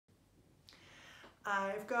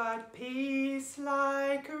I've got peace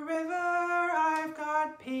like a river, I've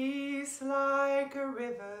got peace like a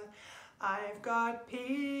river. I've got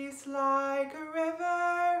peace like a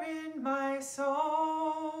river in my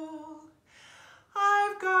soul.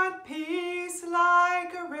 I've got peace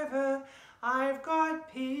like a river, I've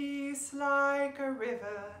got peace like a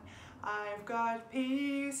river. I've got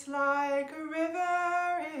peace like a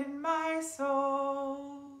river in my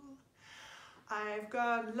soul. I've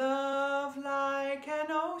got love like an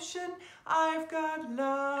ocean, I've got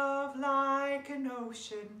love like an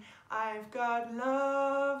ocean. I've got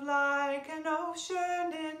love like an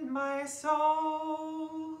ocean in my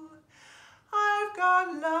soul. I've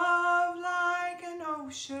got love like an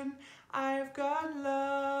ocean, I've got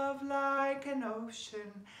love like an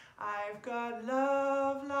ocean. I've got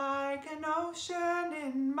love like an ocean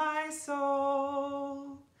in my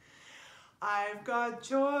soul. I've got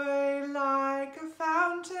joy like a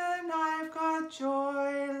fountain, I've got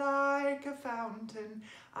joy like a fountain.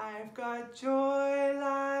 I've got joy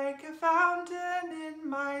like a fountain in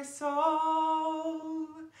my soul.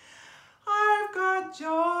 I've got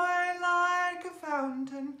joy like a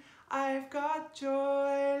fountain, I've got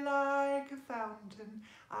joy like a fountain.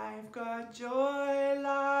 I've got joy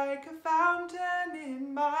like a fountain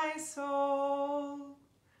in my soul.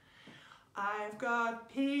 I've got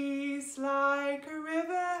peace like a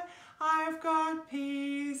river, I've got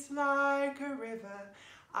peace like a river.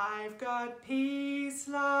 I've got peace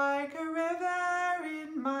like a river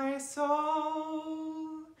in my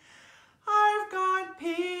soul. I've got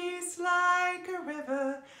peace like a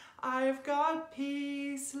river, I've got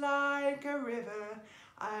peace like a river.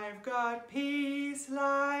 I've got peace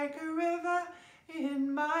like a river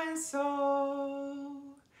in my soul.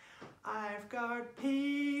 I've got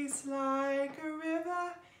peace like a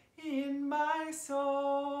river in my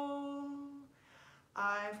soul.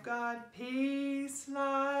 I've got peace like